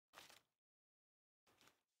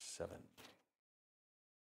7.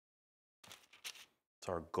 It's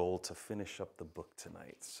our goal to finish up the book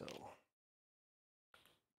tonight.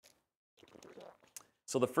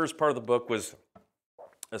 So the first part of the book was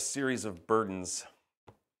a series of burdens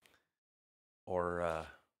or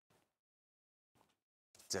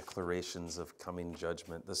declarations of coming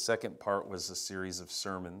judgment. The second part was a series of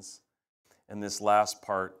sermons. And this last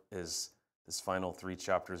part is this final 3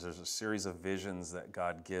 chapters. There's a series of visions that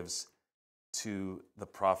God gives to the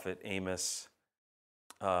prophet Amos.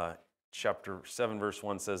 Chapter 7, verse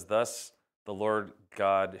 1 says, "Thus the Lord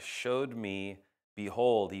God showed me,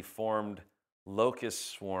 behold, he formed locust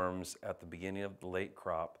swarms at the beginning of the late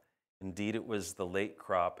crop. Indeed, it was the late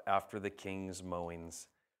crop after the king's mowings.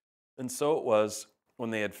 And so it was, when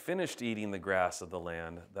they had finished eating the grass of the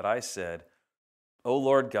land, that I said, O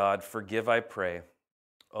Lord God, forgive, I pray.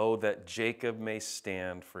 Oh, that Jacob may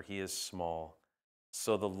stand, for he is small.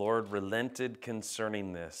 So the Lord relented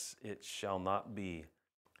concerning this. It shall not be,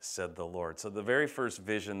 said the Lord." So the very first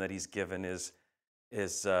vision that he's given is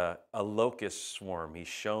a locust swarm. He's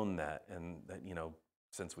shown that, and that,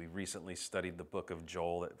 since we recently studied the book of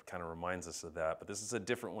Joel, it kind of reminds us of that. But this is a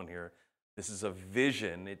different one here. This is a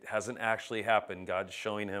vision. It hasn't actually happened. God's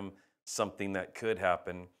showing him something that could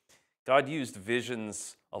happen. God used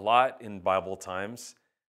visions a lot in Bible times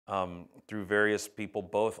through various people,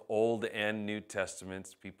 both Old and New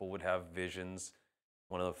Testaments. People would have visions.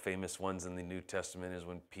 One of the famous ones in the New Testament is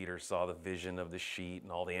when Peter saw the vision of the sheet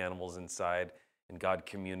and all the animals inside, and God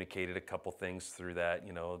communicated a couple things through that.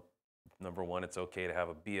 Number one, it's okay to have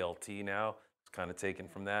a BLT now. It's kind of taken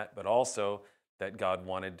from that. But also that God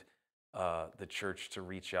wanted the church to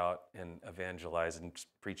reach out and evangelize and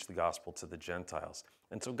preach the gospel to the Gentiles.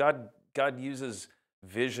 And so God uses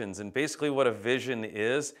visions. And basically what a vision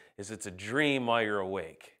is it's a dream while you're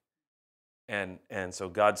awake. And so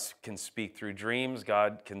God can speak through dreams.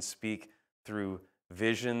 God can speak through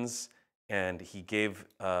visions. And he gave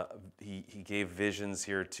visions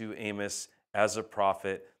here to Amos as a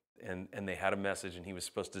prophet. And they had a message, and he was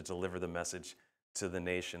supposed to deliver the message to the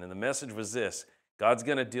nation. And the message was this: God's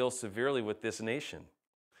going to deal severely with this nation.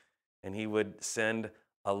 And he would send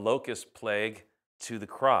a locust plague to the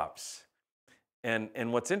crops.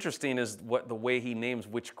 And what's interesting is the way he names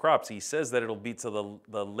which crops. He says that it'll be to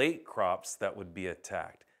the late crops that would be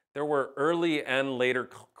attacked. There were early and later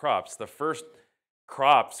crops. The first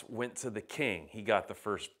crops went to the king. He got the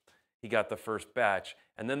first batch.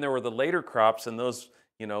 And then there were the later crops, and those,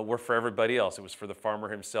 were for everybody else. It was for the farmer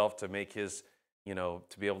himself to make his,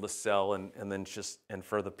 to be able to sell, and then and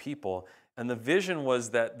for the people. And the vision was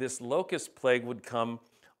that this locust plague would come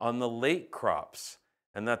on the late crops,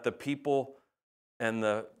 and that the people and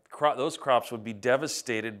those crops would be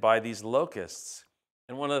devastated by these locusts.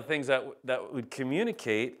 And one of the things that would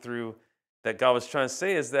communicate through that God was trying to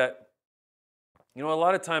say is that, a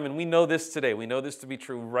lot of time, and we know this today, we know this to be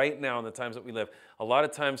true right now in the times that we live, a lot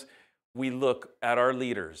of times we look at our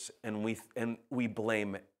leaders and we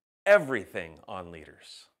blame everything on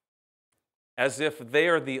leaders, as if they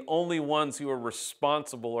are the only ones who are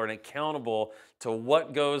responsible or accountable to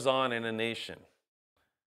what goes on in a nation.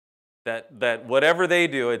 That whatever they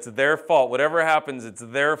do, it's their fault. Whatever happens, it's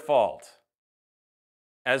their fault.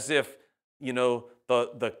 As if,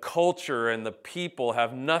 the culture and the people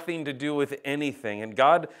have nothing to do with anything. And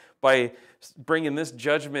God, by bringing this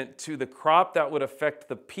judgment to the crop that would affect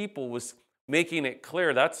the people, was making it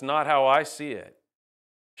clear that's not how I see it.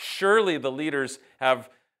 Surely the leaders have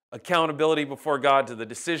accountability before God to the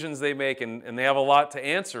decisions they make, and they have a lot to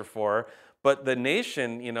answer for. But the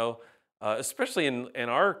nation, especially in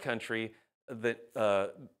our country, the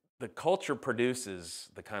culture produces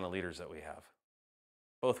the kind of leaders that we have,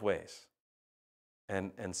 both ways.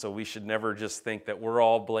 And so we should never just think that we're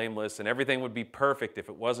all blameless and everything would be perfect if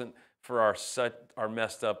it wasn't for our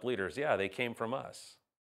messed up leaders. Yeah, they came from us.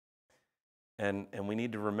 And we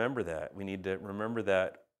need to remember that. We need to remember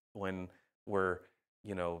that when we're,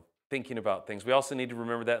 thinking about things. We also need to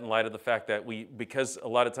remember that in light of the fact that because a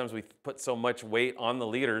lot of times we put so much weight on the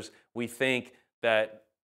leaders, we think that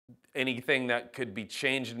anything that could be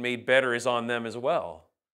changed and made better is on them as well,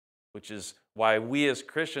 which is why we as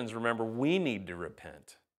Christians, remember, we need to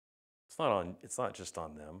repent. It's not just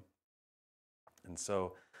on them. And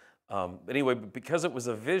so, anyway, because it was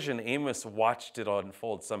a vision, Amos watched it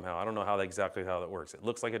unfold somehow. I don't know exactly how that works. It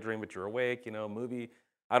looks like a dream, but you're awake, movie.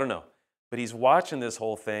 I don't know. But he's watching this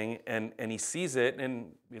whole thing, and he sees it,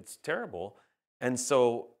 and it's terrible. And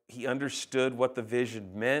so he understood what the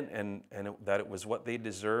vision meant, and that it was what they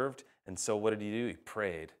deserved. And so what did he do? He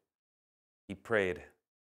prayed. He prayed.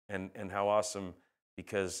 And how awesome,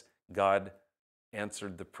 because God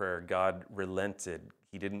answered the prayer. God relented.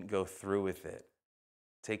 He didn't go through with it.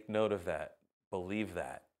 Take note of that. Believe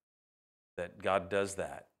that God does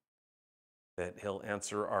that, that he'll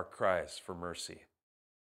answer our cries for mercy.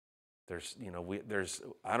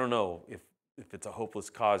 I don't know if it's a hopeless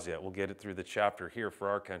cause yet. We'll get it through the chapter here for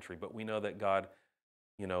our country, but we know that God,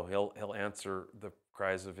 he'll answer the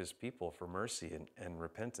cries of his people for mercy and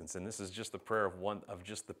repentance. And this is just the prayer of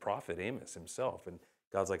just the prophet Amos himself. And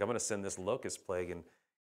God's like, I'm going to send this locust plague, and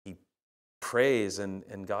he prays,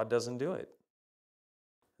 and God doesn't do it.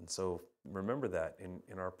 And so remember that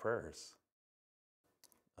in our prayers.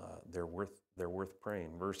 They're worth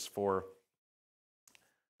praying. Verse 4,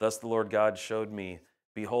 thus the Lord God showed me,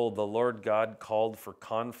 behold, the Lord God called for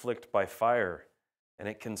conflict by fire, and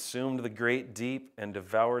it consumed the great deep and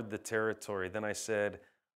devoured the territory. Then I said,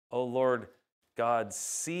 O Lord God,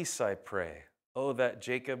 cease, I pray. Oh, that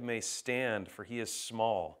Jacob may stand, for he is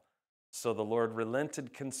small. So the Lord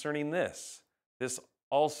relented concerning this. This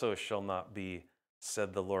also shall not be,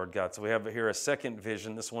 said the Lord God. So we have here a second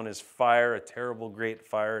vision. This one is fire, a terrible, great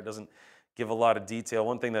fire. It doesn't give a lot of detail.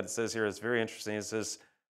 One thing that it says here is very interesting. It says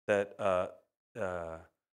that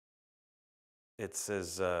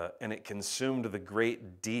and it consumed the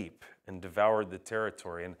great deep and devoured the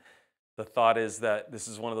territory. And the thought is that this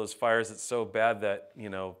is one of those fires that's so bad that,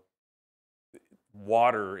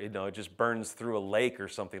 water, it just burns through a lake or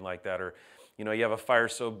something like that. Or, you have a fire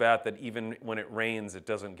so bad that even when it rains, it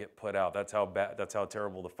doesn't get put out. That's how bad, that's how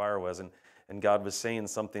terrible the fire was. And God was saying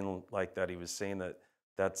something like that. He was saying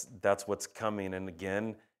that's what's coming. And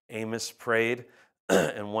again, Amos prayed,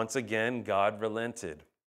 and once again, God relented.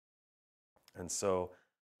 And so,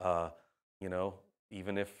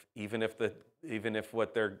 even if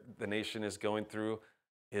what the nation is going through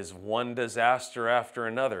is one disaster after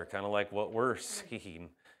another, kind of like what we're seeing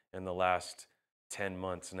in the last 10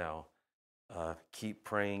 months now, keep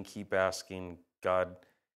praying, keep asking. God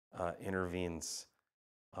intervenes.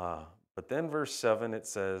 But then verse 7, it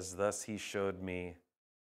says, thus he showed me,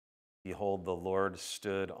 behold, the Lord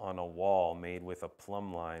stood on a wall made with a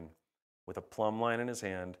plumb line in his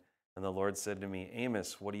hand. And the Lord said to me,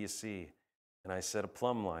 Amos, what do you see? And I said, a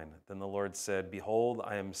plumb line. Then the Lord said, behold,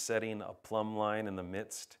 I am setting a plumb line in the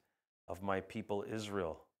midst of my people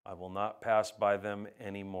Israel. I will not pass by them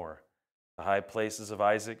anymore. The high places of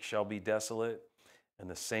Isaac shall be desolate, and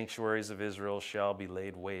the sanctuaries of Israel shall be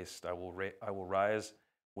laid waste. I will rise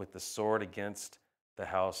with the sword against the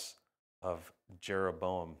house of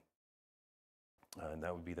Jeroboam. And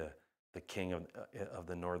that would be the king of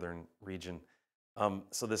the northern region.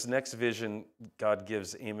 So this next vision God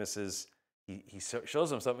gives Amos is, he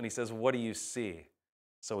shows him something. He says, what do you see?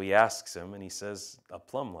 So he asks him, and he says, a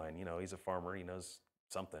plumb line. He's a farmer. He knows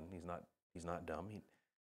something. He's not dumb.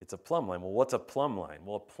 It's a plumb line. Well, what's a plumb line?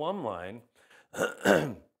 Well, a plumb line,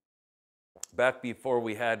 back before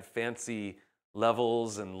we had fancy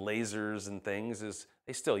levels and lasers and things,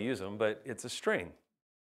 they still use them, but it's a string.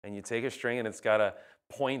 And you take a string, and it's got a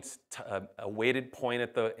point, a weighted point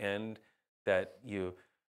at the end that you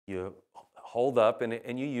hold up,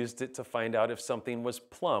 and you used it to find out if something was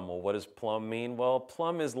plumb. Well, what does plumb mean? Well,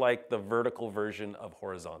 plumb is like the vertical version of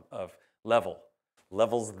horizontal, of level.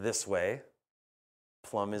 Level's this way.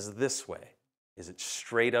 Plumb is this way. Is it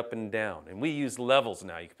straight up and down? And we use levels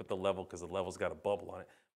now. You can put the level because the level's got a bubble on it,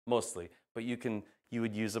 mostly. But you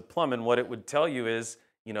would use a plumb, and what it would tell you is,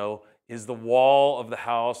 is the wall of the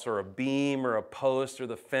house or a beam or a post or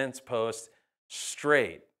the fence post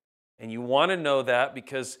straight? And you want to know that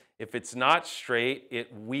because if it's not straight,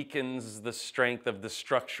 it weakens the strength of the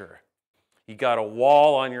structure. You got a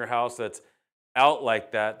wall on your house that's out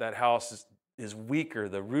like that, that house is weaker.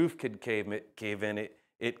 The roof could cave in,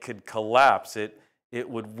 it could collapse, it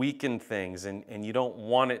would weaken things, and you don't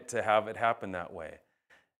want it to have it happen that way.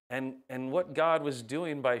 And what God was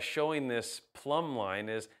doing by showing this plumb line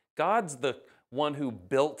is God's the one who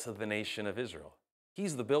built the nation of Israel.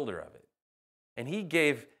 He's the builder of it. And he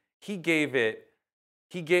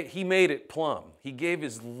made it plumb. He gave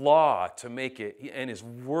his law to make it, and his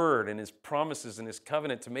word and his promises and his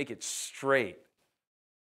covenant to make it straight,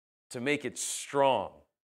 to make it strong.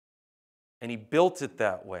 And he built it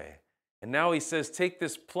that way. And now he says, take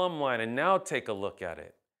this plumb line and now take a look at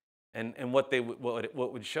it. And what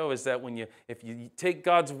would show is that if you take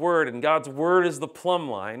God's word, and God's word is the plumb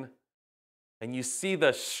line, and you see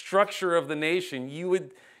the structure of the nation,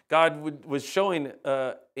 God was showing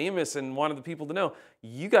Amos and wanted the people to know,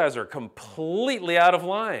 you guys are completely out of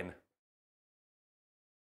line.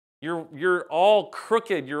 You're all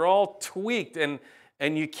crooked, you're all tweaked, and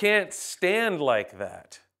you can't stand like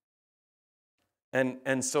that.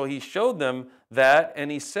 And so he showed them that, and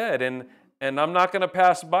he said, and and I'm not going to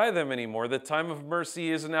pass by them anymore. The time of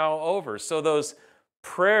mercy is now over. So those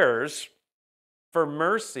prayers for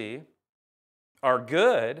mercy are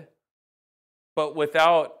good, but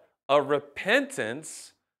without a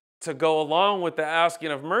repentance to go along with the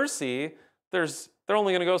asking of mercy, they're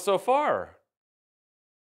only going to go so far.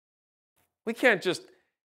 We can't just,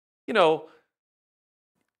 you know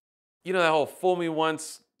that whole fool me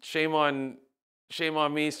once, shame on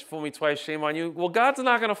me, fool me twice, shame on you. Well, God's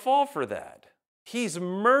not going to fall for that. He's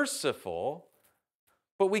merciful,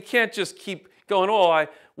 but we can't just keep going,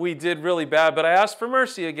 we did really bad, but I asked for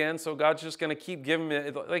mercy again, so God's just going to keep giving me,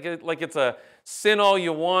 like it's a sin all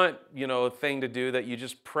you want, thing to do that you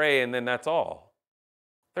just pray and then that's all.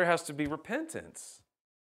 There has to be repentance.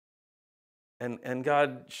 And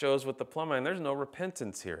God shows with the plumb line, there's no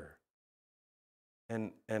repentance here.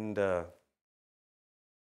 And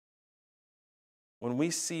when we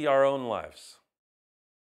see our own lives,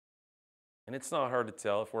 and it's not hard to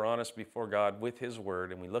tell if we're honest before God with His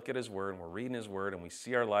Word, and we look at His Word, and we're reading His Word, and we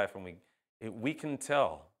see our life, and we can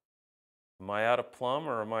tell, am I out of plumb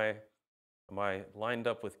or am I lined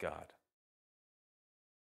up with God?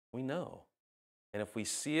 We know. And if we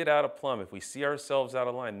see it out of plumb, if we see ourselves out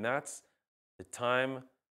of line, that's the time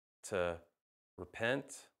to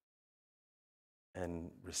repent and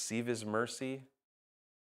receive His mercy,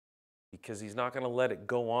 because He's not going to let it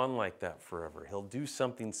go on like that forever. He'll do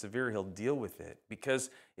something severe. He'll deal with it. Because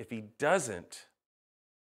if He doesn't,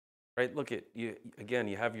 right, look at you again,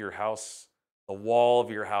 you have your house, the wall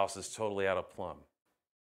of your house is totally out of plumb.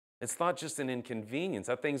 It's not just an inconvenience.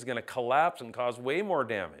 That thing's going to collapse and cause way more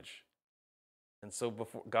damage. And so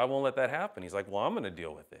God won't let that happen. He's like, well, I'm going to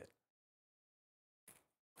deal with it.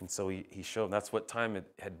 And so he showed, that's what time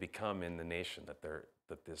it had become in the nation, that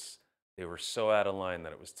they were so out of line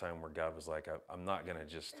that it was time where God was like, I'm not going to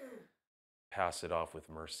just pass it off with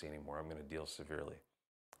mercy anymore. I'm going to deal severely.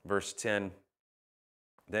 Verse 10,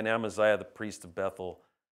 then Amaziah, the priest of Bethel,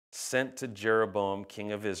 sent to Jeroboam,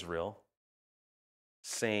 king of Israel,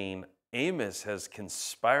 saying, Amos has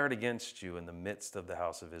conspired against you in the midst of the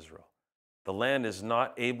house of Israel. The land is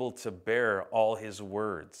not able to bear all his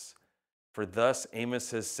words. For thus Amos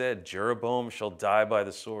has said, Jeroboam shall die by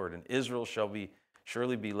the sword, and Israel shall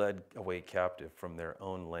surely be led away captive from their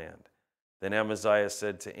own land. Then Amaziah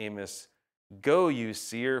said to Amos, go, you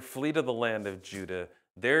seer, flee to the land of Judah.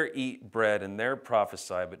 There eat bread and there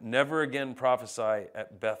prophesy, but never again prophesy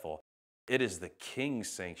at Bethel. It is the king's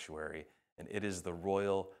sanctuary, and it is the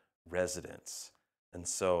royal residence. And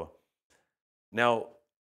so, now,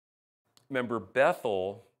 remember,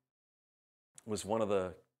 Bethel was one of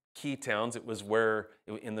the key towns. It was where,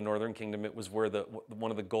 in the northern kingdom, it was where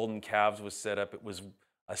one of the golden calves was set up. It was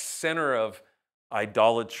a center of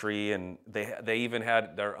idolatry, and they even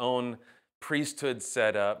had their own priesthood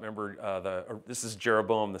set up. Remember, this is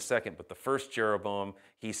Jeroboam the second, but the first Jeroboam,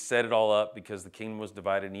 he set it all up because the kingdom was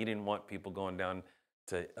divided, and he didn't want people going down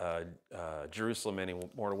to Jerusalem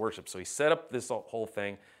anymore to worship. So he set up this whole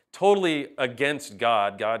thing totally against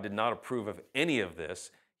God. God did not approve of any of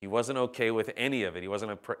this. He wasn't okay with any of it. He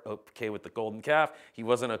wasn't okay with the golden calf. He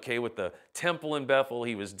wasn't okay with the temple in Bethel.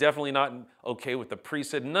 He was definitely not okay with the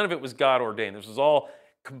priesthood. None of it was God ordained. This was all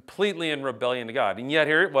completely in rebellion to God. And yet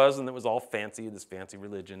here it was, and it was all fancy, this fancy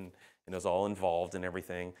religion, and it was all involved and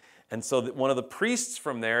everything. And so one of the priests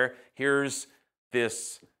from there hears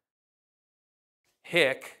this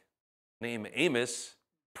hick named Amos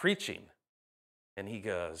preaching. And he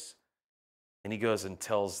goes and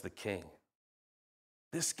tells the king,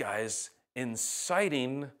 this guy's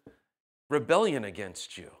inciting rebellion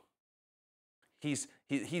against you.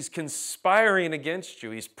 He's conspiring against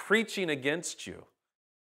you. He's preaching against you.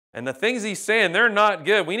 And the things he's saying, they're not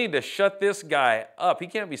good. We need to shut this guy up. He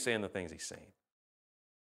can't be saying the things he's saying.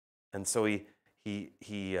 And so he's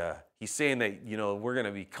saying that, we're going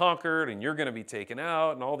to be conquered and you're going to be taken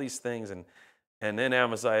out and all these things. And then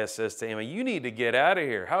Amaziah says to Amos, you need to get out of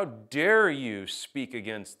here. How dare you speak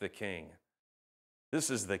against the king? This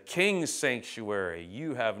is the king's sanctuary.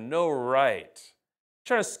 You have no right. He's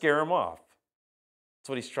trying to scare him off. That's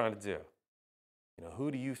what he's trying to do. Who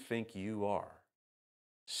do you think you are,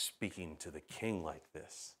 speaking to the king like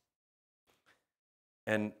this?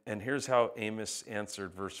 And here's how Amos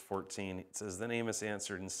answered, verse 14. It says, then Amos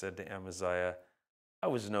answered and said to Amaziah, I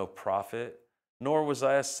was no prophet, nor was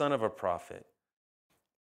I a son of a prophet,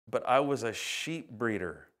 but I was a sheep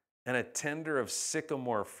breeder and a tender of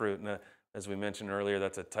sycamore fruit. And as we mentioned earlier,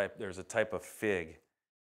 there's a type of fig.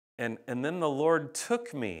 And then the Lord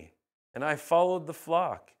took me, and I followed the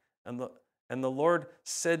flock. And the Lord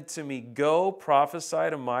said to me, go prophesy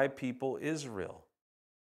to my people Israel.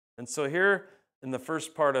 And so here in the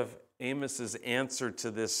first part of Amos's answer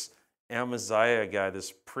to this Amaziah guy,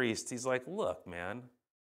 this priest, he's like, look, man,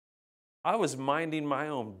 I was minding my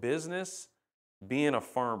own business, being a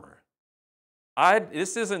farmer.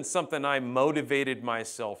 This isn't something I motivated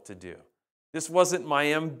myself to do. This wasn't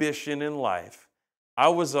my ambition in life. I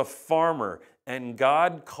was a farmer, and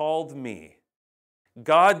God called me.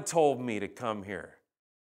 God told me to come here.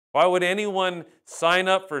 Why would anyone sign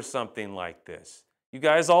up for something like this? You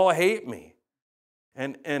guys all hate me.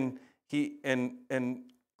 And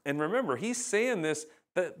remember, he's saying this.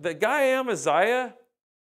 The guy Amaziah,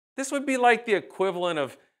 this would be like the equivalent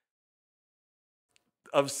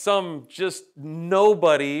of some just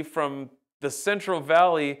nobody from the Central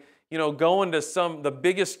Valley, going to the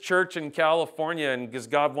biggest church in California, and because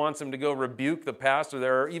God wants him to go rebuke the pastor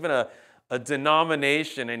there, or even a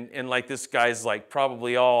denomination, and like this guy's like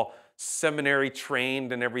probably all seminary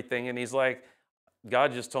trained and everything, and he's like,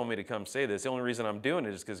 God just told me to come say this. The only reason I'm doing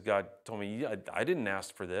it is because God told me, I didn't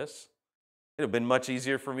ask for this. It would have been much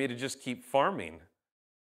easier for me to just keep farming.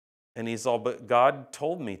 And he's all, but God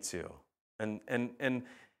told me to. And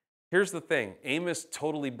here's the thing, Amos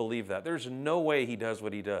totally believed that. There's no way he does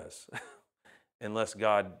what he does unless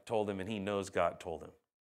God told him, and he knows God told him.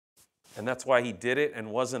 And that's why he did it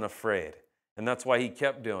and wasn't afraid. And that's why he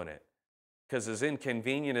kept doing it. Because as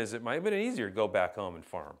inconvenient as it might have been, easier to go back home and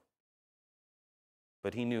farm.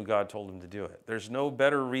 But he knew God told him to do it. There's no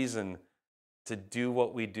better reason to do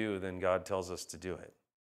what we do than God tells us to do it.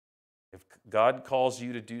 If God calls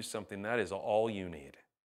you to do something, that is all you need.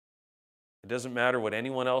 It doesn't matter what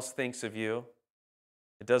anyone else thinks of you.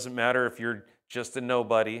 It doesn't matter if you're just a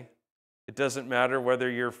nobody. It doesn't matter whether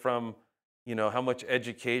you're from, how much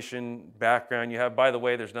education background you have. By the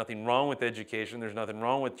way, there's nothing wrong with education. There's nothing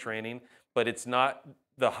wrong with training, but it's not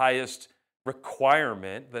the highest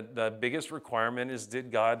requirement. The biggest requirement is,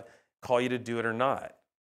 did God call you to do it or not?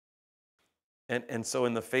 And so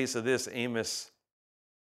in the face of this, Amos,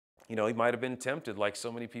 he might have been tempted like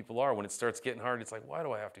so many people are. When it starts getting hard, it's like, why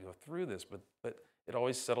do I have to go through this? But it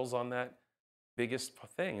always settles on that biggest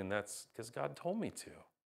thing, and that's because God told me to.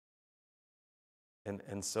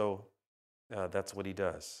 And so that's what he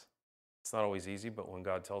does. It's not always easy, but when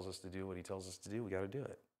God tells us to do what he tells us to do, we got to do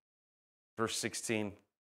it. Verse 16.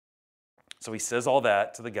 So he says all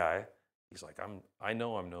that to the guy. He's like, I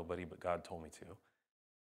know I'm nobody, but God told me to.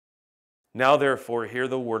 Now, therefore, hear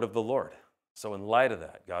the word of the Lord. So in light of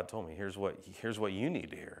that, God told me, here's what you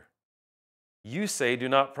need to hear. You say, do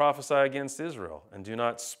not prophesy against Israel, and do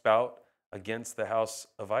not spout against the house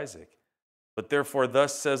of Isaac. But therefore,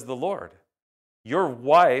 thus says the Lord, your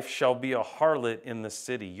wife shall be a harlot in the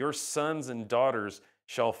city. Your sons and daughters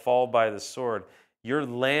shall fall by the sword. Your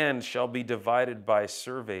land shall be divided by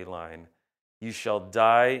survey line. You shall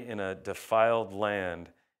die in a defiled land,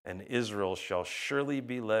 and Israel shall surely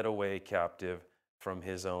be led away captive from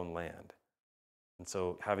his own land. And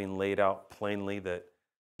so, having laid out plainly that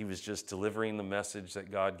he was just delivering the message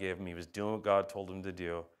that God gave him, he was doing what God told him to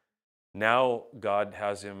do, now God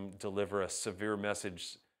has him deliver a severe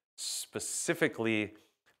message specifically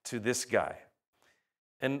to this guy.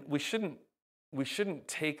 And we shouldn't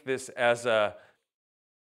take this as a,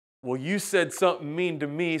 well, you said something mean to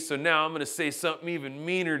me, so now I'm going to say something even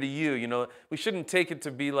meaner to you. We shouldn't take it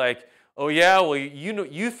to be like, oh yeah, well,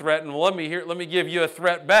 you threatened, well, let me give you a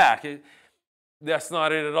threat back. That's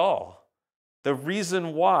not it at all. The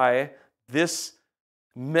reason why this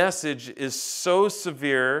message is so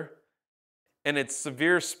severe, and it's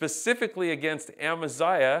severe specifically against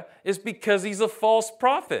Amaziah, is because he's a false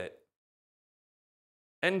prophet.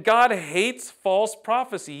 And God hates false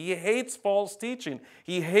prophecy. He hates false teaching.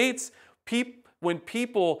 He hates when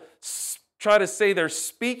people try to say they're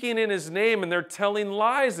speaking in his name and they're telling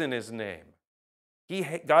lies in his name.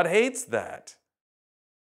 God hates that.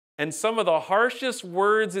 And some of the harshest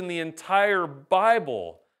words in the entire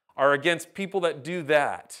Bible are against people that do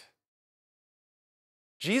that.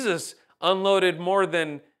 Jesus unloaded more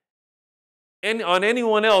on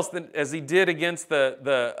anyone else than as he did against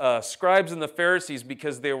the scribes and the Pharisees,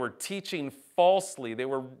 because they were teaching falsely. They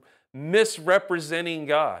were misrepresenting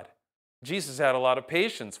God. Jesus had a lot of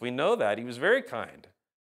patience. We know that. He was very kind.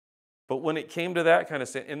 But when it came to that kind of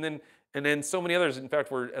sin, and then so many others, in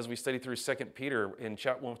fact, as we study through 2 Peter,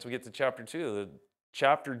 once we get to chapter 2, the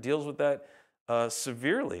chapter deals with that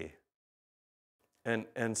severely.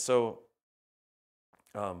 And so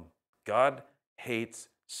God hates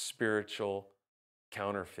spiritual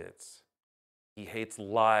counterfeits. He hates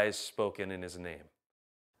lies spoken in his name.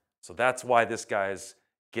 So that's why this guy's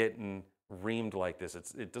getting reamed like this.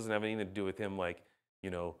 It doesn't have anything to do with him like,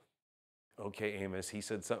 okay, Amos, he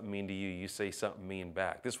said something mean to you, you say something mean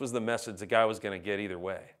back. This was the message the guy was going to get either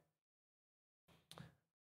way.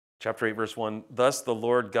 Chapter 8, verse 1, thus the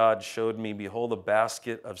Lord God showed me, behold, a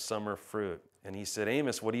basket of summer fruit. And he said,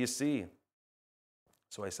 Amos, what do you see?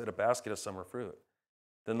 So I said, a basket of summer fruit.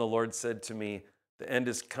 Then the Lord said to me, the end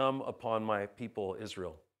is come upon my people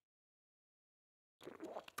Israel.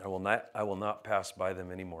 I will not pass by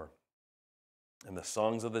them anymore. And the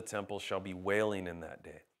songs of the temple shall be wailing in that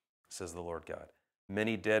day, says the Lord God.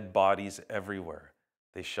 Many dead bodies everywhere.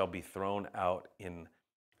 They shall be thrown out in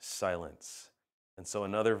silence. And so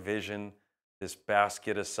another vision, this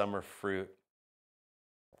basket of summer fruit,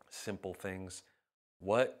 simple things.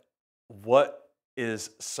 What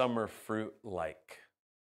is summer fruit like?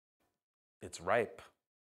 It's ripe,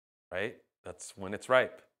 right? That's when it's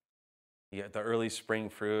ripe. You get the early spring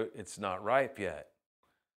fruit, it's not ripe yet.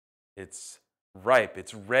 It's ripe,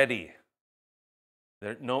 it's ready.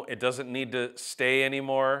 It doesn't need to stay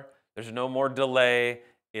anymore. There's no more delay.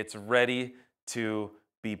 It's ready to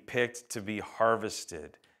be picked, to be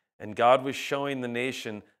harvested. And God was showing the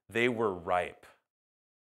nation they were ripe.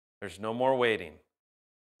 There's no more waiting.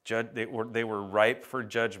 They were ripe for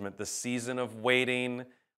judgment. The season of waiting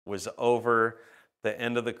was over. The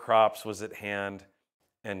end of the crops was at hand.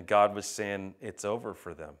 And God was saying it's over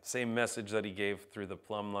for them. Same message that he gave through the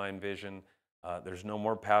plumb line vision. There's no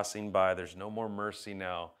more passing by. There's no more mercy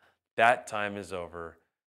now. That time is over.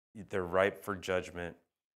 They're ripe for judgment.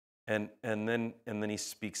 And then he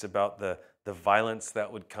speaks about the violence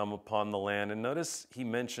that would come upon the land. And notice he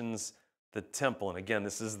mentions the temple. And again,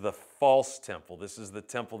 this is the false temple. This is the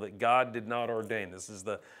temple that God did not ordain. This is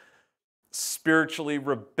the spiritually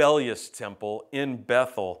rebellious temple in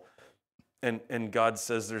Bethel. And God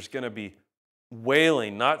says there's going to be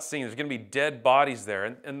wailing, not singing. There's going to be dead bodies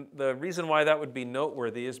there. And the reason why that would be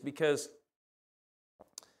noteworthy is because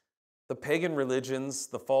the pagan religions,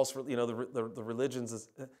 the false, the religions,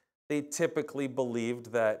 they typically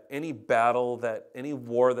believed that any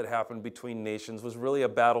war that happened between nations was really a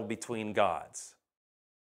battle between gods.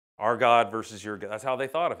 Our God versus your God. That's how they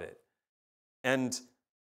thought of it. And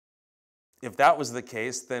if that was the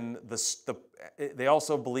case, then they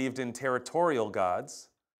also believed in territorial gods.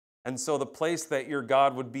 And so the place that your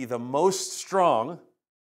God would be the most strong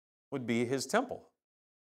would be his temple.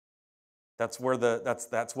 That's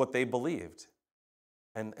what they believed.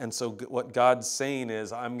 And so what God's saying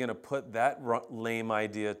is, I'm going to put that lame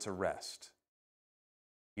idea to rest.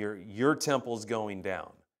 Your temple's going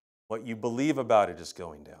down. What you believe about it is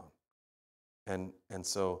going down. And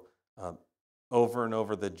so over and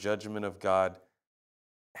over, the judgment of God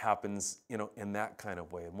happens, in that kind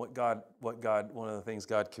of way. And one of the things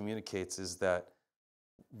God communicates is that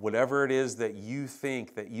whatever it is that you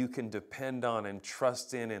think that you can depend on and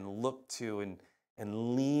trust in and look to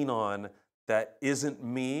and lean on that isn't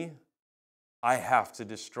me, I have to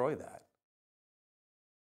destroy that.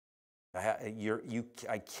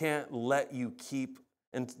 I can't let you keep,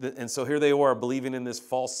 and so here they are believing in this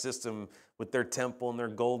false system with their temple and their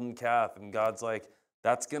golden calf, and God's like,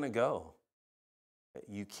 that's going to go.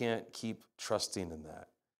 You can't keep trusting in that.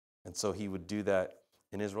 And so he would do that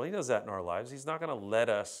in Israel. He does that in our lives. He's not going to let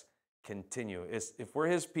us continue. If we're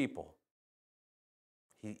his people,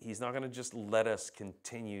 he's not going to just let us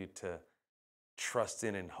continue to trust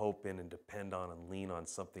in and hope in and depend on and lean on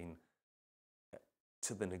something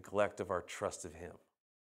to the neglect of our trust of him.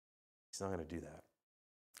 He's not going to do that.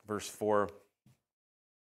 Verse 4,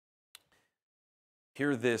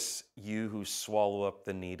 hear this, you who swallow up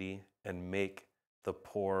the needy and make the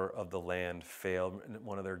poor of the land fail.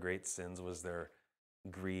 One of their great sins was their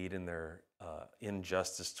greed and their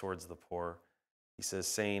injustice towards the poor. He says,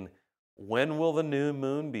 saying, when will the new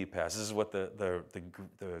moon be passed? This is what the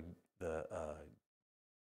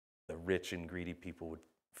rich and greedy people would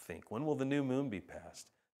think. When will the new moon be passed,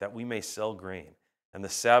 that we may sell grain, and the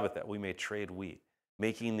Sabbath that we may trade wheat,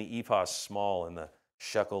 making the ephah small and the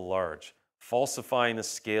shekel large, falsifying the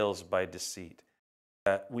scales by deceit,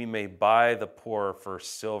 that we may buy the poor for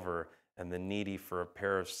silver and the needy for a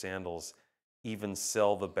pair of sandals, even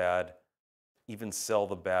sell the bad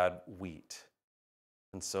wheat.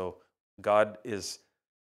 And so God is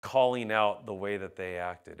calling out the way that they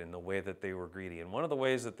acted and the way that they were greedy. And one of the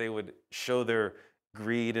ways that they would show their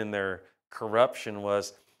greed and their corruption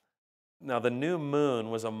was, now the new moon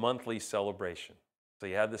was a monthly celebration. So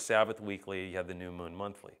you had the Sabbath weekly, you had the new moon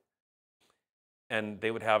monthly. And they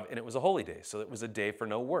would have, and it was a holy day, so it was a day for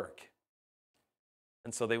no work.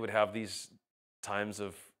 And so they would have these times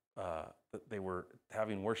of, that they were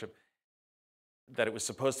having worship, that it was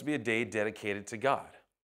supposed to be a day dedicated to God.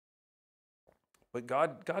 But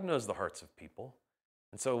God knows the hearts of people.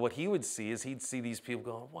 And so what he would see is he'd see these people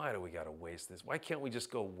going, why do we got to waste this? Why can't we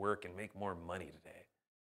just go work and make more money today?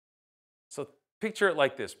 So Picture it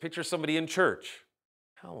like this. Picture somebody in church.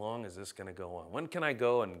 How long is this going to go on? When can I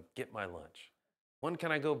go and get my lunch? When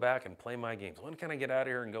can I go back and play my games? When can I get out of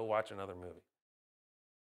here and go watch another movie?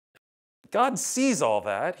 God sees all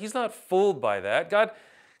that. He's not fooled by that.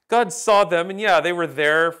 God saw them, and yeah, they were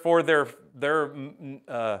there for their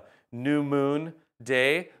new moon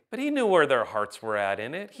day, but he knew where their hearts were at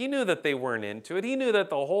in it. He knew that they weren't into it. He knew that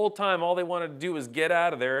the whole time all they wanted to do was get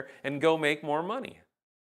out of there and go make more money.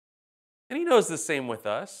 And he knows the same with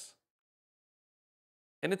us.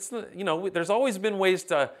 And it's, there's always been ways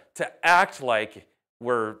to act like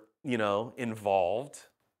we're, involved.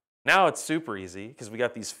 Now it's super easy because we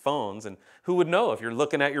got these phones, and who would know if you're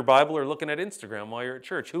looking at your Bible or looking at Instagram while you're at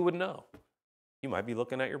church? Who would know? You might be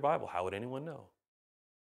looking at your Bible. How would anyone know?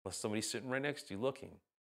 Unless somebody's sitting right next to you looking.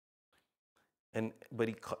 But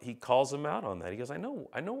he calls them out on that. He goes, I know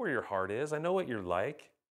where your heart is. I know what you're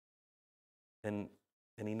like. And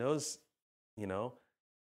he knows,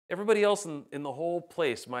 everybody else in the whole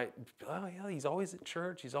place might, oh yeah, he's always at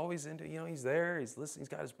church. He's always into, he's there. He's listening. He's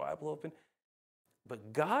got his Bible open.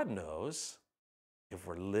 But God knows if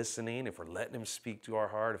we're listening, if we're letting him speak to our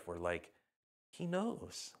heart, if we're like, he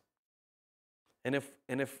knows. And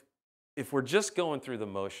if we're just going through the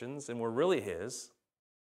motions and we're really his,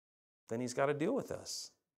 then he's got to deal with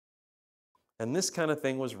us. And this kind of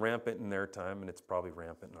thing was rampant in their time, and it's probably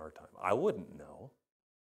rampant in our time. I wouldn't know.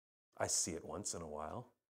 I see it once in a while.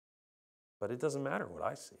 But it doesn't matter what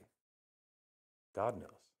I see. God knows.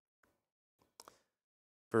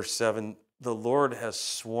 Verse 7, the Lord has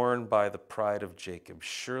sworn by the pride of Jacob,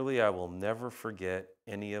 surely I will never forget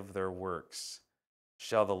any of their works.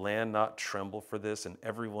 Shall the land not tremble for this, and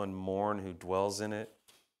everyone mourn who dwells in it?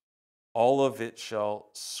 All of it shall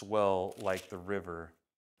swell like the river,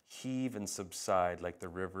 heave and subside like the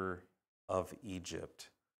river of Egypt.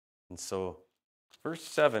 And so, verse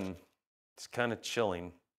 7 is kind of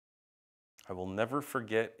chilling. I will never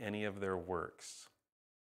forget any of their works.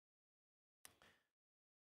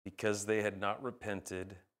 Because they had not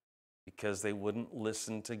repented, because they wouldn't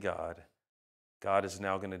listen to God, God is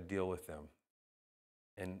now going to deal with them.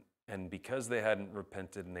 And because they hadn't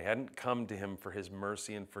repented and they hadn't come to him for his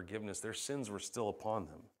mercy and forgiveness, their sins were still upon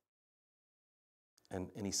them.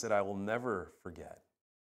 And he said, I will never forget.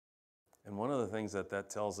 And one of the things that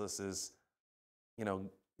tells us is,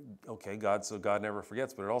 okay, God never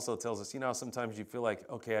forgets, but it also tells us, sometimes you feel like,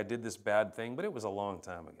 okay, I did this bad thing, but it was a long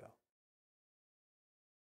time ago.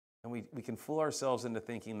 And we can fool ourselves into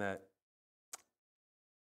thinking that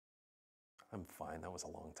I'm fine, that was a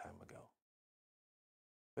long time ago.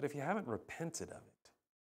 But if you haven't repented of it,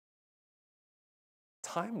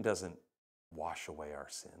 time doesn't wash away our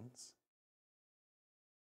sins.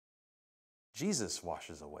 Jesus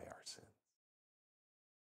washes away our sins.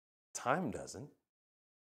 Time doesn't.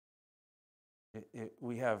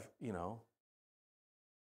 We have,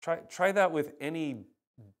 try that with any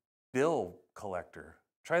bill collector.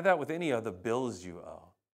 Try that with any of the bills you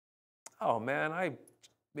owe. Oh man, I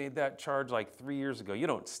made that charge like 3 years ago. You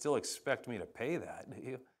don't still expect me to pay that, do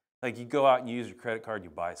you? Like you go out and you use your credit card,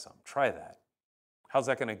 you buy something. Try that. How's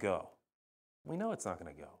that going to go? We know it's not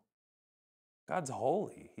going to go. God's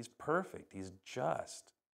holy. He's perfect. He's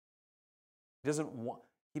just. He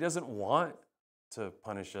doesn't want to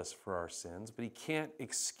punish us for our sins, but he can't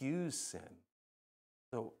excuse sin.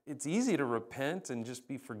 So it's easy to repent and just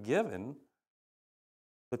be forgiven.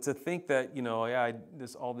 But to think that,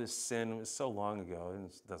 all this sin was so long ago,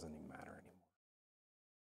 it doesn't even matter anymore.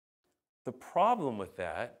 The problem with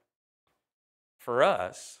that, for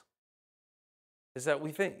us, is that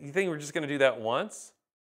you think we're just going to do that once?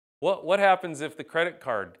 What happens if the credit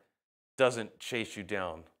card doesn't chase you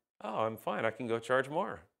down? Oh, I'm fine. I can go charge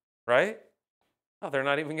more, right? Oh, they're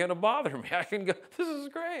not even going to bother me. I can go, this is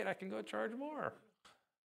great. I can go charge more.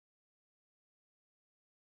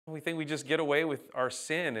 We think we just get away with our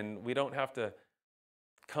sin and we don't have to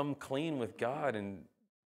come clean with God and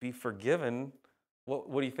be forgiven.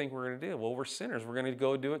 What do you think we're going to do? Well, we're sinners. We're going to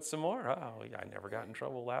go do it some more. Oh, I never got in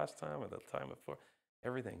trouble last time or the time before.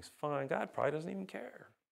 Everything's fine. God probably doesn't even care.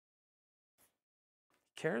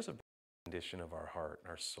 He cares about the condition of our heart and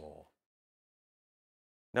our soul.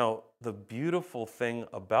 Now, the beautiful thing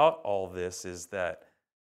about all this is that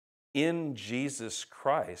in Jesus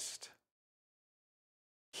Christ,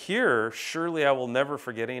 here, surely I will never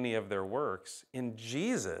forget any of their works. In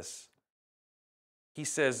Jesus, he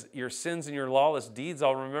says, your sins and your lawless deeds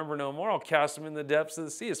I'll remember no more. I'll cast them in the depths of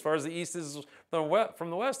the sea. As far as the east is from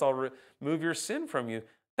the west, I'll remove your sin from you.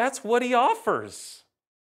 That's what he offers.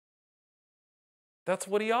 That's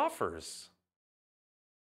what he offers.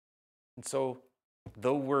 And so,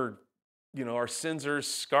 though our sins are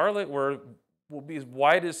scarlet, will be as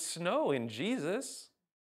white as snow in Jesus.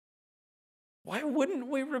 Why wouldn't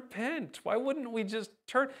we repent? Why wouldn't we just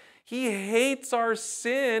turn? He hates our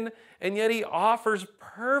sin, and yet he offers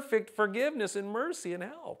perfect forgiveness and mercy and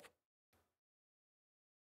help.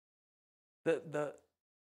 The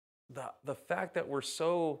fact that we're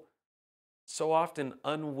so often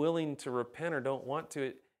unwilling to repent or don't want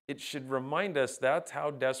to, it should remind us that's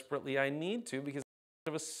how desperately I need to, because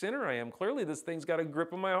of a sinner I am. Clearly, this thing's got a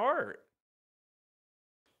grip on my heart.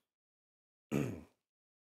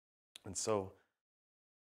 And so,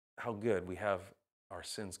 how good we have our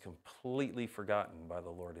sins completely forgotten by the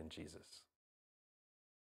Lord in Jesus.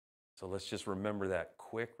 So let's just remember that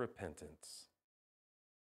quick repentance.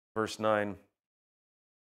 Verse 9.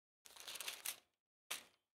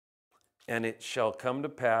 And it shall come to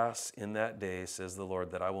pass in that day, says the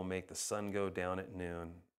Lord, that I will make the sun go down at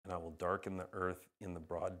noon, and I will darken the earth in the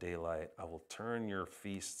broad daylight. I will turn your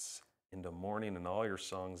feasts into mourning and all your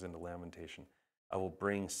songs into lamentation. I will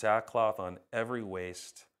bring sackcloth on every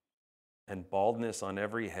waist and baldness on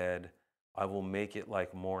every head. I will make it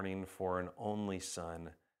like mourning for an only son,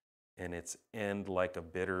 and its end like a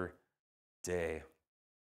bitter day.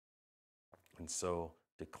 And so,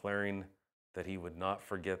 declaring that he would not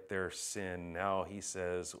forget their sin, now he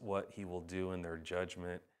says what he will do in their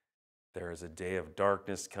judgment. There is a day of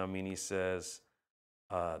darkness coming, he says.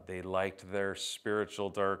 They liked their spiritual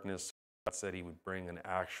darkness. God said he would bring an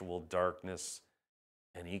actual darkness,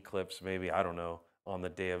 an eclipse maybe, I don't know, on the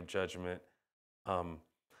day of judgment.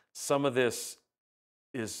 Some of this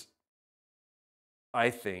is, I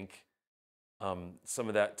think, some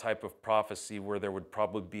of that type of prophecy where there would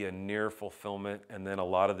probably be a near fulfillment, and then a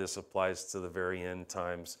lot of this applies to the very end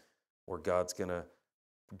times where God's going to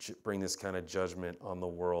bring this kind of judgment on the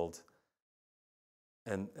world.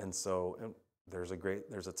 And so there's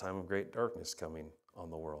a time of great darkness coming on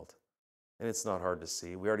the world. And it's not hard to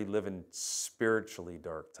see. We already live in spiritually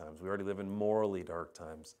dark times. We already live in morally dark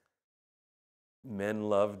times. Men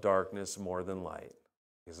love darkness more than light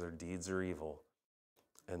because their deeds are evil.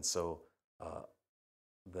 And so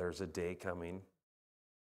there's a day coming,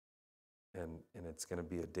 and it's going to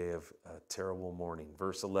be a day of terrible mourning.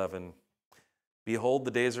 Verse 11, behold, the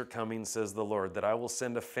days are coming, says the Lord, that I will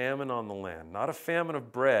send a famine on the land, not a famine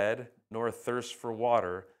of bread, nor a thirst for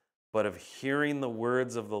water, but of hearing the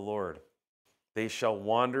words of the Lord. They shall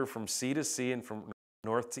wander from sea to sea and from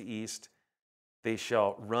north to east. They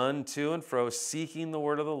shall run to and fro, seeking the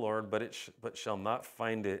word of the Lord, but shall not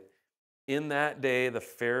find it. In that day, the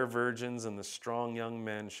fair virgins and the strong young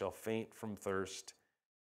men shall faint from thirst.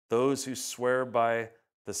 Those who swear by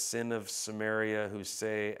the sin of Samaria, who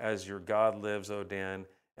say, as your God lives, O Dan,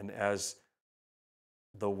 and as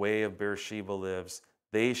the way of Beersheba lives,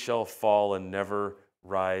 they shall fall and never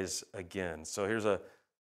rise again. So here's a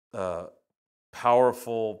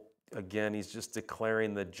powerful, again, he's just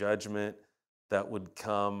declaring the judgment that would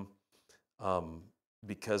come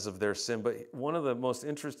because of their sin. But one of the most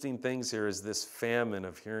interesting things here is this famine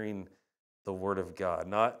of hearing the word of God.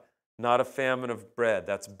 Not a famine of bread,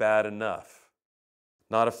 that's bad enough.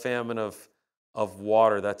 Not a famine of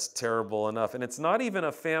water, that's terrible enough. And it's not even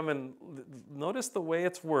a famine, notice the way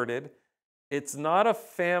it's worded. It's not a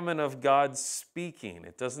famine of God speaking.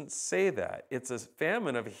 It doesn't say that. It's a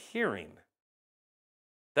famine of hearing.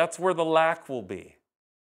 That's where the lack will be.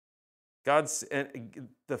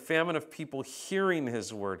 The famine of people hearing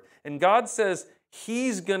his word. And God says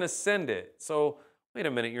he's going to send it. So, wait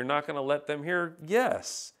a minute, you're not going to let them hear?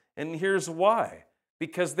 Yes. And here's why.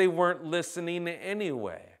 Because they weren't listening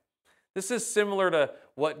anyway. This is similar to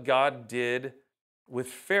what God did with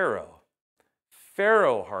Pharaoh.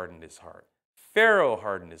 Pharaoh hardened his heart. Pharaoh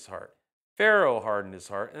hardened his heart. Pharaoh hardened his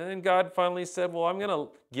heart. And then God finally said, well, I'm going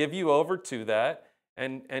to give you over to that.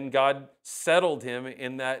 And God settled him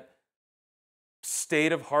in that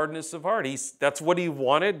state of hardness of heart. That's what he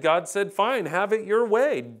wanted. God said, fine, have it your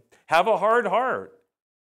way. Have a hard heart.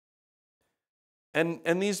 And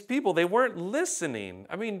these people, they weren't listening.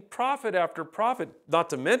 I mean, prophet after prophet, not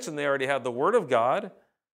to mention they already had the word of God,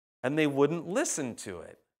 and they wouldn't listen to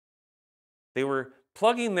it. They were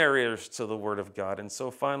plugging their ears to the word of God. And so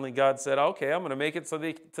finally God said, okay, I'm going to make it so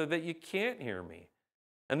that you can't hear me.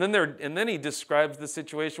 And then he describes the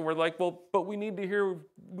situation where like, well, but we need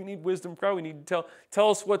wisdom, crowd. We need to tell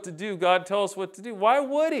us what to do. God, tell us what to do. Why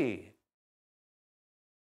would he?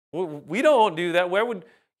 We don't do that. Where would,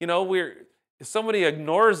 if somebody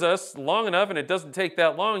ignores us long enough and it doesn't take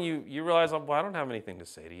that long, you realize, well, I don't have anything to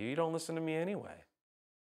say to you. You don't listen to me anyway.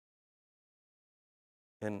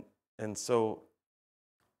 And so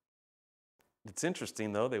it's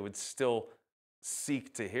interesting, though, they would still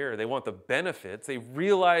seek to hear. They want the benefits. They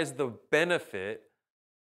realize the benefit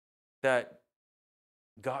that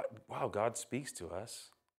God speaks to us.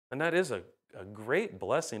 And that is a great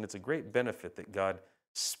blessing. It's a great benefit that God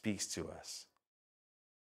speaks to us.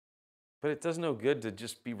 But it does no good to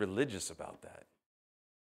just be religious about that.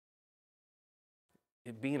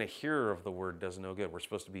 Being a hearer of the word does no good. We're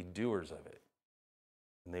supposed to be doers of it.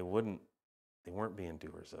 And they weren't being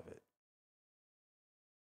doers of it.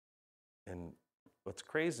 And what's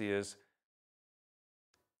crazy is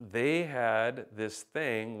they had this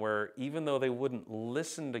thing where even though they wouldn't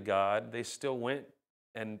listen to God, they still went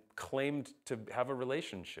and claimed to have a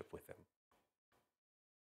relationship with him.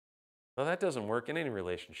 Well, that doesn't work in any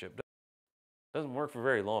relationship. It doesn't work for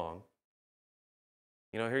very long.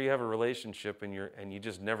 You know, here you have a relationship and you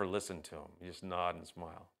just never listen to him. You just nod and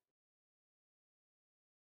smile.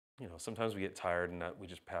 You know, sometimes we get tired and we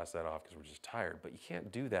just pass that off because we're just tired. But you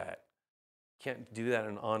can't do that. You can't do that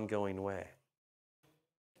in an ongoing way.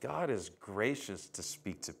 God is gracious to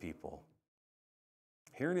speak to people.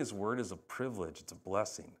 Hearing his word is a privilege. It's a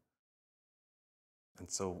blessing. And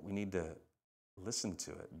so we need to listen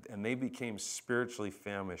to it. And they became spiritually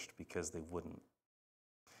famished because they wouldn't.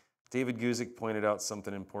 David Guzik pointed out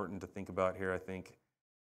something important to think about here, I think.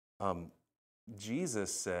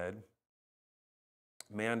 Jesus said,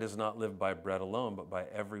 man does not live by bread alone, but by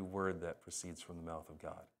every word that proceeds from the mouth of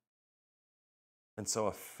God. And so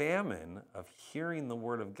a famine of hearing the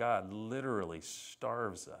word of God literally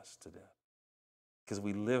starves us to death because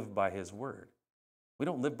we live by his word. We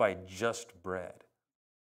don't live by just bread.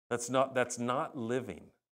 That's not living.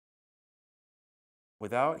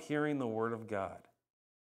 Without hearing the word of God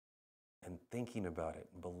and thinking about it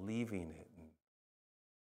and believing it and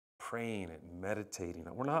praying it and meditating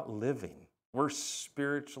it, we're not living. We're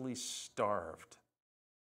spiritually starved.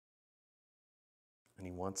 And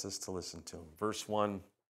he wants us to listen to him. Verse 1,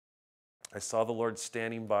 I saw the Lord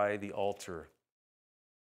standing by the altar.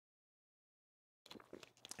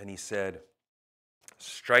 And he said,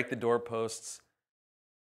 strike the doorposts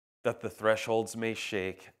that the thresholds may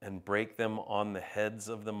shake, and break them on the heads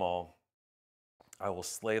of them all. I will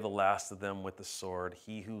slay the last of them with the sword.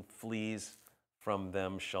 He who flees from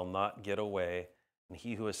them shall not get away, and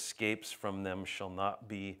he who escapes from them shall not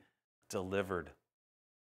be delivered.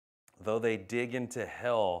 Though they dig into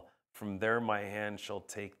hell, from there my hand shall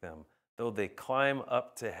take them. Though they climb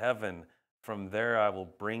up to heaven, from there I will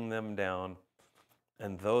bring them down.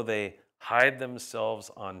 And though they hide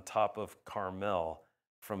themselves on top of Carmel,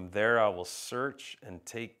 from there I will search and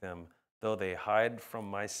take them. Though they hide from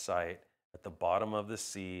my sight at the bottom of the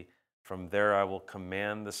sea, from there I will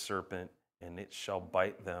command the serpent, and it shall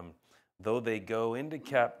bite them. Though they go into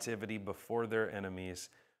captivity before their enemies,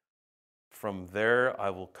 from there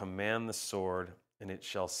I will command the sword, and it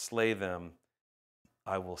shall slay them.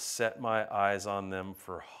 I will set my eyes on them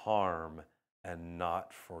for harm and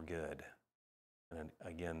not for good. And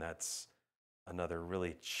again, that's another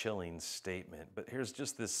really chilling statement. But here's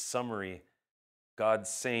just this summary. God's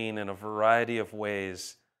saying in a variety of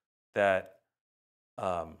ways that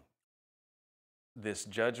this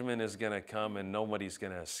judgment is going to come and nobody's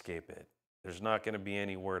going to escape it. There's not going to be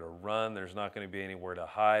anywhere to run. There's not going to be anywhere to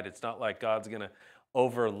hide. It's not like God's going to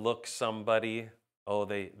overlook somebody. Oh,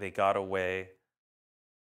 they got away.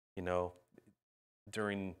 You know,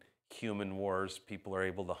 during human wars, people are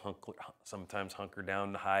able to sometimes hunker down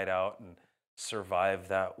and hide out and survive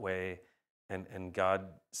that way. And God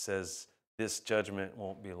says, this judgment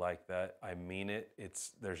won't be like that. I mean it.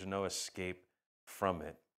 There's no escape from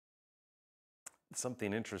it.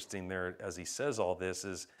 Something interesting there as he says all this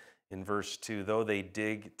is in verse 2, though they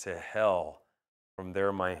dig to hell, from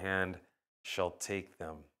there my hand shall take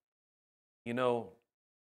them. You know,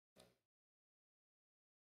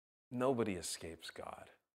 nobody escapes God.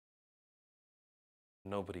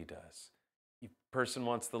 Nobody does. A person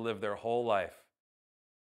wants to live their whole life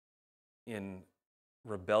in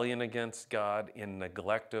rebellion against God, in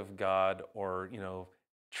neglect of God, or,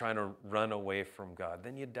 trying to run away from God,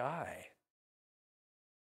 then you die.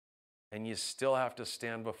 And you still have to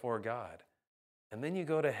stand before God. And then you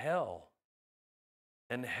go to hell.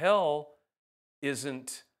 And hell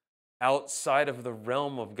isn't outside of the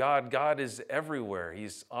realm of God. God is everywhere.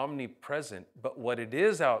 He's omnipresent. But what it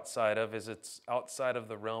is outside of is it's outside of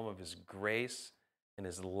the realm of his grace and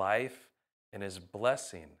his life and his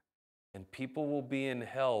blessing. And people will be in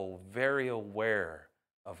hell very aware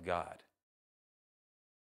of God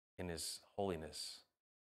and his holiness.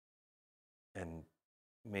 And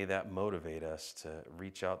may that motivate us to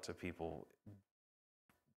reach out to people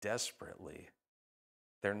desperately.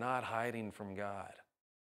 They're not hiding from God.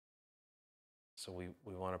 So we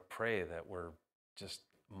want to pray that we're just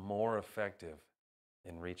more effective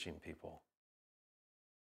in reaching people.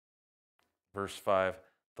 Verse 5,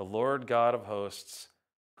 the Lord God of hosts,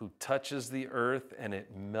 who touches the earth and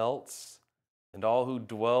it melts, and all who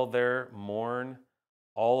dwell there mourn,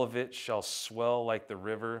 all of it shall swell like the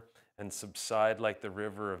river and subside like the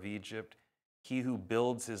river of Egypt. He who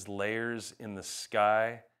builds his layers in the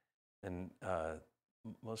sky, and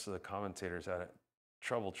most of the commentators had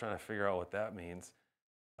trouble trying to figure out what that means,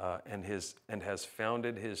 and has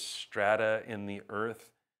founded his strata in the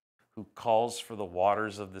earth, who calls for the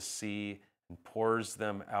waters of the sea and pours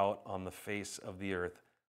them out on the face of the earth.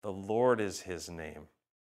 The Lord is his name.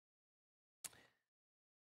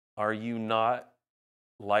 Are you not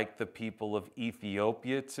like the people of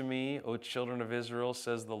Ethiopia to me, O children of Israel,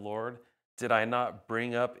 says the Lord? Did I not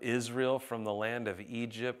bring up Israel from the land of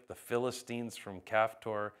Egypt, the Philistines from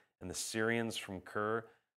Caphtor, and the Syrians from Kir?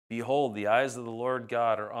 Behold, the eyes of the Lord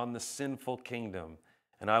God are on the sinful kingdom,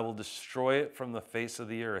 and I will destroy it from the face of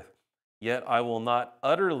the earth. Yet I will not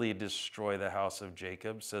utterly destroy the house of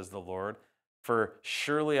Jacob, says the Lord, for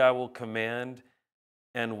surely I will command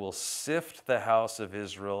and will sift the house of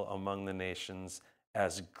Israel among the nations,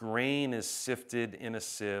 as grain is sifted in a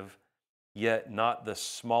sieve, yet not the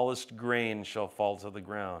smallest grain shall fall to the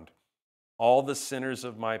ground. All the sinners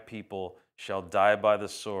of my people shall die by the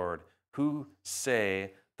sword, who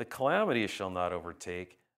say, the calamity shall not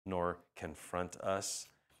overtake nor confront us.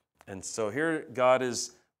 And so here God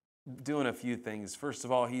is doing a few things. First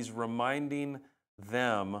of all, he's reminding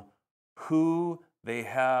them who they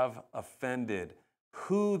have offended,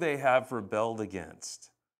 who they have rebelled against,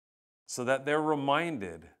 so that they're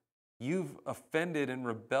reminded, you've offended and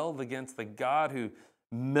rebelled against the God who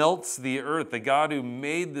melts the earth, the God who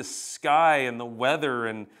made the sky and the weather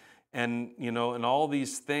and all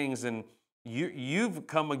these things, and you've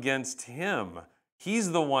come against him.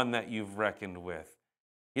 He's the one that you've reckoned with.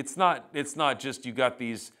 It's not just you got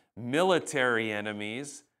these military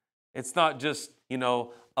enemies. It's not just,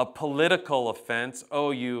 a political offense.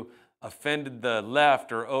 Oh, you offended the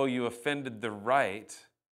left, or oh, you offended the right.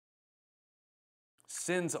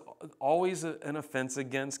 Sin's always an offense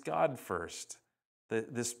against God first,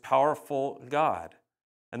 this powerful God.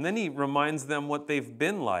 And then he reminds them what they've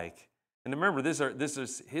been like. And remember, this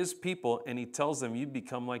is his people, and he tells them, you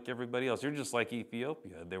become like everybody else. You're just like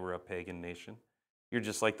Ethiopia. They were a pagan nation. You're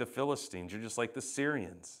just like the Philistines. You're just like the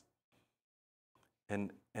Syrians.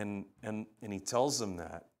 And he tells them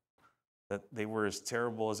that they were as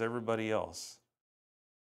terrible as everybody else.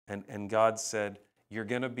 And God said, you're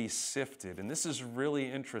going to be sifted. And this is really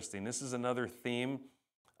interesting. This is another theme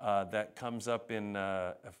that comes up in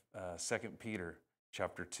 2 Peter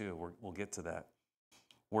chapter 2. We'll get to that.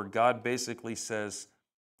 Where God basically says,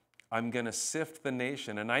 I'm going to sift the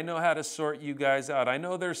nation, and I know how to sort you guys out. I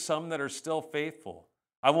know there's some that are still faithful.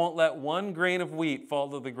 I won't let one grain of wheat fall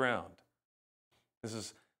to the ground.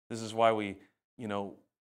 This is why we,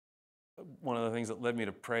 one of the things that led me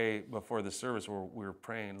to pray before the service, where we were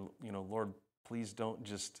praying, Lord, please don't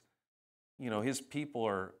just, God's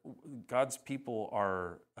people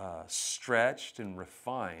are stretched and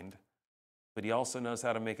refined, but he also knows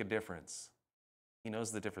how to make a difference. He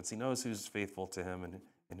knows the difference. He knows who's faithful to him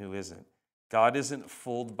and who isn't. God isn't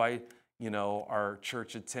fooled by, our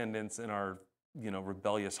church attendance and our,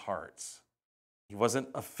 rebellious hearts. He wasn't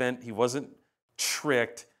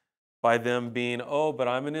tricked by them being, but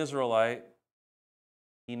I'm an Israelite.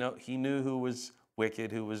 He knew who was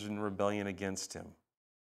wicked, who was in rebellion against him.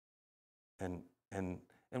 And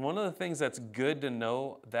one of the things that's good to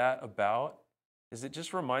know that about is it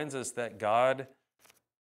just reminds us that God,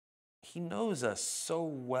 he knows us so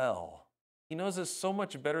well. He knows us so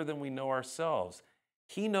much better than we know ourselves.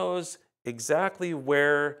 He knows exactly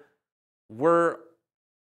where we're,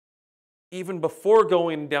 even before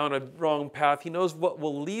going down a wrong path, he knows what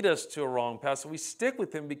will lead us to a wrong path. So we stick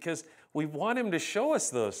with him because we want him to show us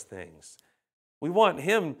those things. We want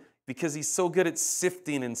him because he's so good at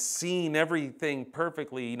sifting and seeing everything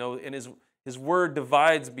perfectly, and his word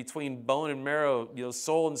divides between bone and marrow,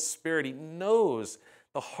 soul and spirit. He knows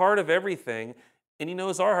the heart of everything, and he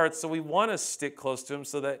knows our hearts, so we want to stick close to him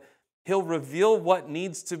so that he'll reveal what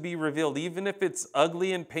needs to be revealed, even if it's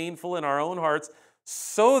ugly and painful in our own hearts,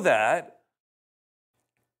 so that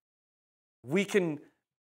we can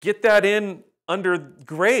get that in under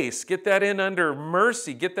grace, get that in under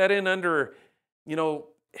mercy, get that in under,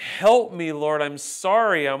 help me, Lord, I'm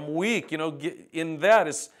sorry, I'm weak, get in that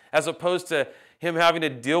as opposed to him having to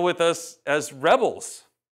deal with us as rebels.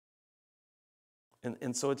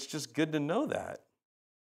 And so it's just good to know that.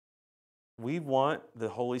 We want the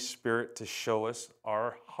Holy Spirit to show us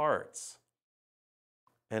our hearts.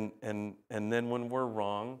 And then when we're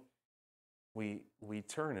wrong, we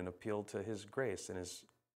turn and appeal to his grace and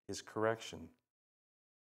his correction.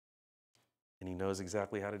 And he knows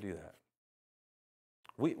exactly how to do that.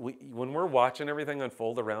 When we're watching everything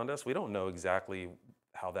unfold around us, we don't know exactly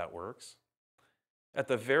how that works. At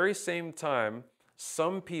the very same time,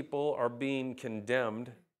 some people are being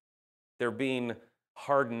condemned. They're being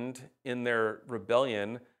hardened in their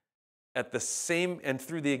rebellion. At the same and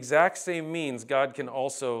through the exact same means, God can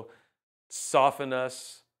also soften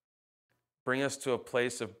us, bring us to a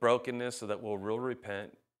place of brokenness so that we'll really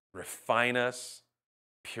repent, refine us,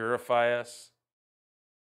 purify us.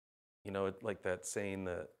 You know, like that saying,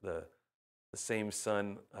 the same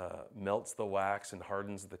sun melts the wax and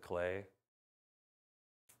hardens the clay.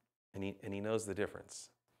 And he knows the difference.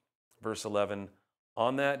 Verse 11,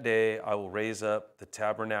 on that day I will raise up the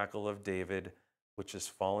tabernacle of David, which has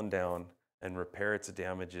fallen down, and repair its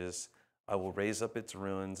damages. I will raise up its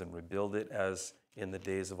ruins and rebuild it as in the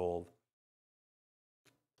days of old,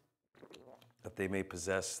 that they may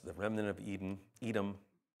possess the remnant of Edom,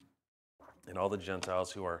 and all the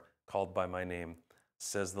Gentiles who are called by my name,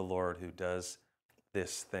 says the Lord who does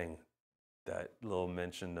this thing. That little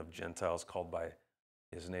mention of Gentiles called by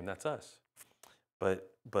his name, that's us.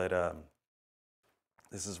 But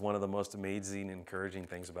this is one of the most amazing, encouraging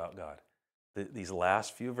things about God. These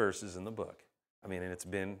last few verses in the book, I mean, and it's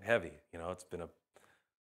been heavy. You know, it's been a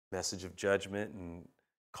message of judgment and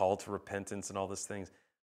call to repentance and all these things.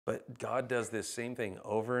 But God does this same thing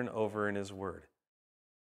over and over in his word.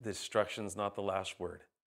 Destruction's not the last word.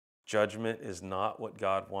 Judgment is not what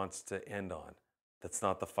God wants to end on. That's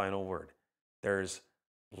not the final word. There's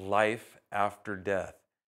life after death.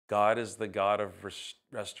 God is the God of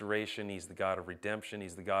restoration. He's the God of redemption.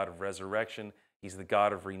 He's the God of resurrection. He's the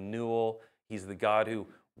God of renewal. He's the God who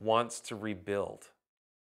wants to rebuild.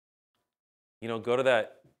 You know, go to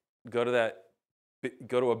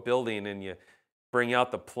a building and you bring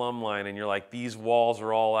out the plumb line and you're like, these walls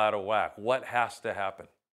are all out of whack. What has to happen?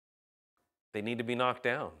 They need to be knocked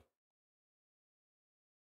down.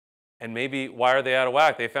 And maybe, why are they out of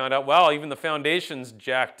whack? They found out, well, even the foundation's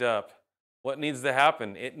jacked up. What needs to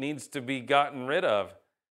happen? It needs to be gotten rid of.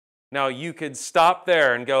 Now, you could stop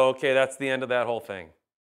there and go, okay, that's the end of that whole thing.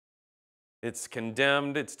 It's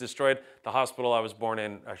condemned, it's destroyed. The hospital I was born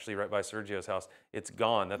in, actually right by Sergio's house, it's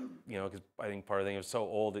gone. That, you know, because I think part of the thing, it was so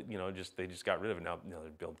old, they just got rid of it. Now, they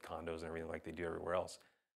build condos and everything like they do everywhere else.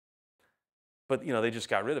 But, they just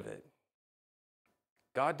got rid of it.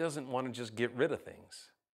 God doesn't want to just get rid of things.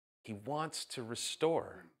 He wants to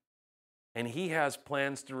restore. And he has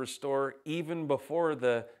plans to restore even before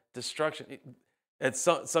the destruction.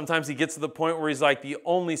 Sometimes he gets to the point where he's like, the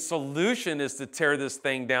only solution is to tear this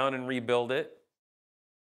thing down and rebuild it.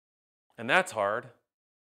 And that's hard.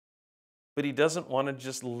 But he doesn't want to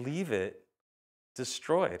just leave it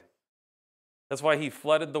destroyed. That's why he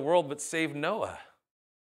flooded the world but saved Noah.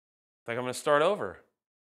 Like, I'm going to start over.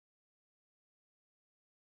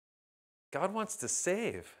 God wants to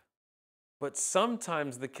save. But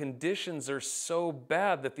sometimes the conditions are so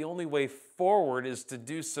bad that the only way forward is to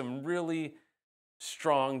do some really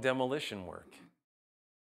strong demolition work.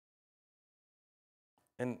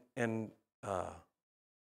 And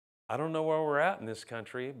I don't know where we're at in this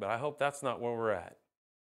country, but I hope that's not where we're at.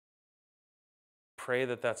 Pray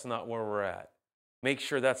that that's not where we're at. Make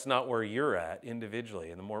sure that's not where you're at individually.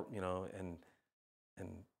 And the more,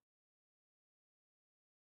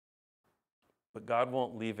 but God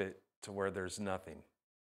won't leave it to where there's nothing.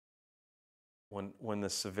 When the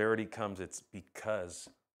severity comes, it's because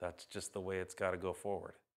that's just the way it's got to go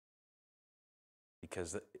forward.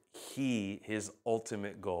 Because his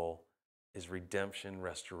ultimate goal is redemption,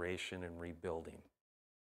 restoration, and rebuilding.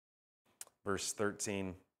 Verse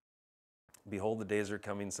 13, behold, the days are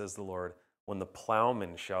coming, says the Lord, when the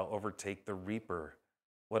plowman shall overtake the reaper.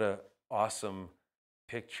 What an awesome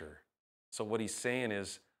picture. So what he's saying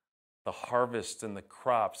is, the harvest and the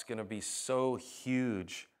crop's going to be so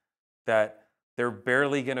huge that they're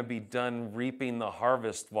barely going to be done reaping the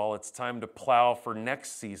harvest while it's time to plow for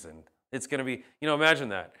next season. It's going to be, imagine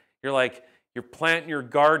that. You're planting your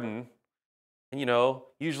garden, and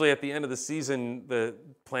usually at the end of the season, the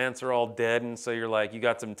plants are all dead, and so you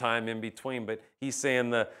got some time in between. But he's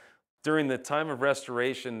saying during the time of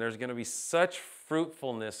restoration, there's going to be such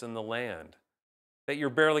fruitfulness in the land that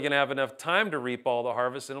you're barely going to have enough time to reap all the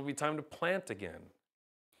harvest, and it'll be time to plant again.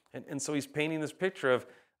 And so he's painting this picture of,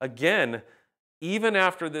 again, even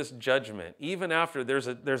after this judgment, even after there's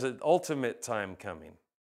an ultimate time coming.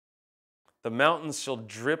 The mountains shall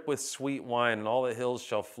drip with sweet wine, and all the hills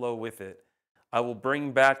shall flow with it. I will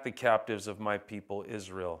bring back the captives of my people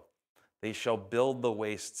Israel. They shall build the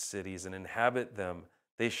waste cities and inhabit them.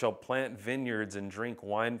 They shall plant vineyards and drink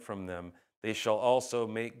wine from them. They shall also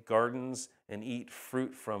make gardens and eat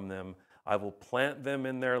fruit from them. I will plant them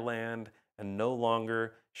in their land, and no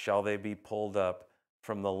longer shall they be pulled up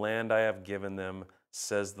from the land I have given them,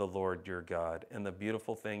 says the Lord your God. And the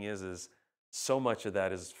beautiful thing is so much of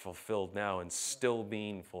that is fulfilled now and still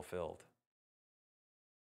being fulfilled.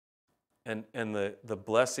 And the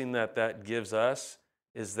blessing that gives us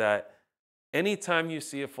is that anytime you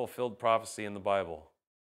see a fulfilled prophecy in the Bible,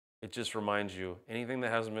 it just reminds you anything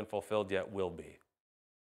that hasn't been fulfilled yet will be.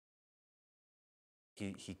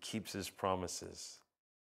 He keeps his promises.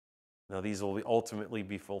 Now, these will ultimately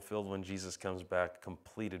be fulfilled when Jesus comes back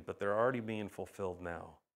completed, but they're already being fulfilled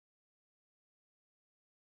now.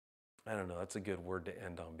 I don't know. That's a good word to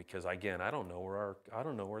end on because, again, I don't know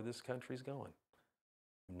where this country's going.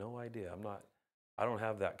 No idea. I don't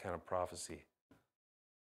have that kind of prophecy.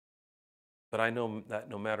 But I know that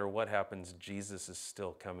no matter what happens, Jesus is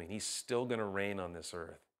still coming. He's still going to reign on this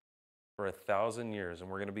earth for 1,000 years, and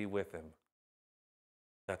we're going to be with him.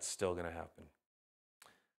 That's still going to happen.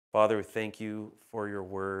 Father, we thank you for your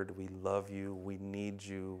word. We love you. We need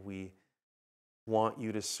you. We want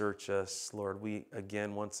you to search us. Lord, we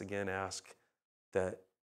once again ask that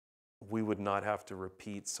we would not have to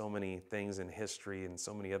repeat so many things in history and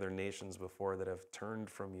so many other nations before that have turned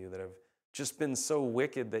from you, that have just been so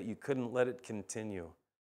wicked that you couldn't let it continue.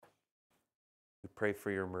 We pray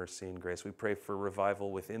for your mercy and grace. We pray for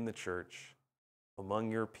revival within the church,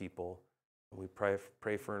 among your people. And we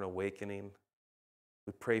pray for an awakening.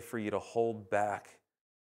 We pray for you to hold back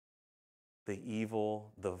the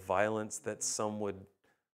evil, the violence that some would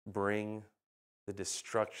bring, the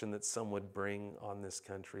destruction that some would bring on this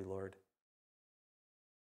country, Lord.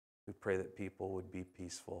 We pray that people would be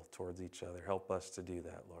peaceful towards each other. Help us to do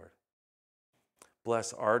that, Lord.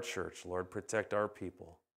 Bless our church, Lord. Protect our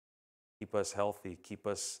people. Keep us healthy. Keep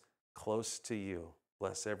us close to you.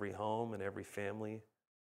 Bless every home and every family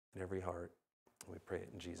and every heart. We pray it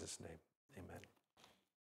in Jesus' name. Amen.